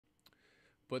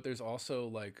but there's also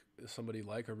like somebody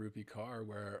like a Rupi Kaur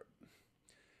where,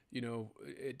 you know,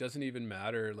 it doesn't even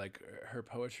matter. Like her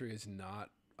poetry is not,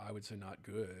 I would say, not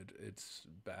good. It's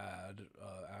bad,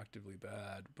 actively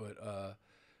bad. But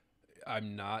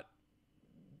I'm not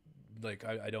like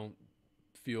I don't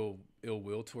feel ill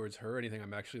will towards her or anything.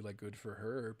 I'm actually like good for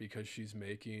her because she's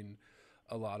making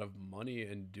a lot of money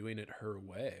and doing it her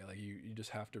way. Like you just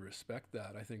have to respect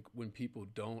that. I think when people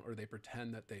don't or they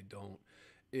pretend that they don't,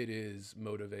 it is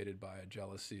motivated by a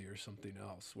jealousy or something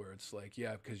else where it's like,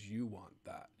 yeah, because you want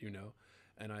that, you know?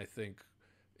 And I think,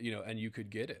 you know, and you could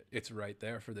get it. It's right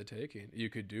there for the taking. You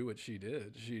could do what she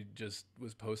did. She just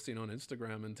was posting on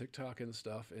Instagram and TikTok and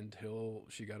stuff until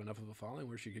she got enough of a following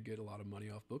where she could get a lot of money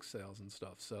off book sales and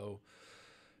stuff. So,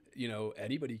 you know,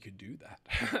 anybody could do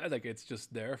that. Like it's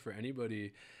just there for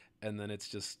anybody. And then it's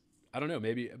just, I don't know,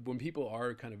 maybe when people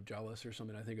are kind of jealous or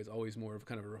something, I think it's always more of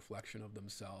kind of a reflection of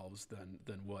themselves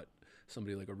than what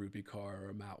somebody like a Rupi Kaur or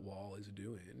a Matt Wall is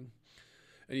doing.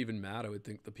 And even Matt, I would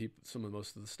think the people, some of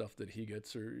most of the stuff that he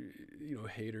gets, or you know,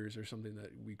 haters or something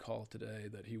that we call today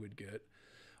that he would get,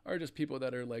 are just people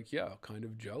that are like, yeah, kind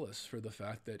of jealous for the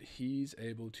fact that he's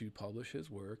able to publish his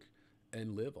work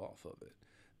and live off of it.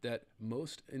 That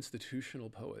most institutional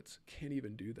poets can't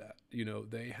even do that. You know,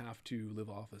 they have to live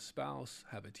off a spouse,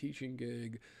 have a teaching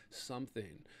gig,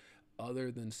 something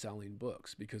other than selling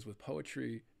books. Because with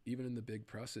poetry, even in the big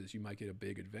presses, you might get a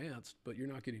big advance, but you're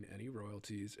not getting any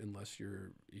royalties unless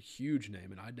you're a huge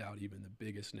name. And I doubt even the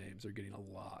biggest names are getting a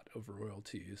lot of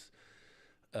royalties.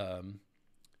 Um,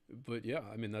 but yeah,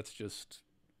 I mean, that's just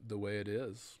the way it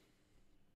is.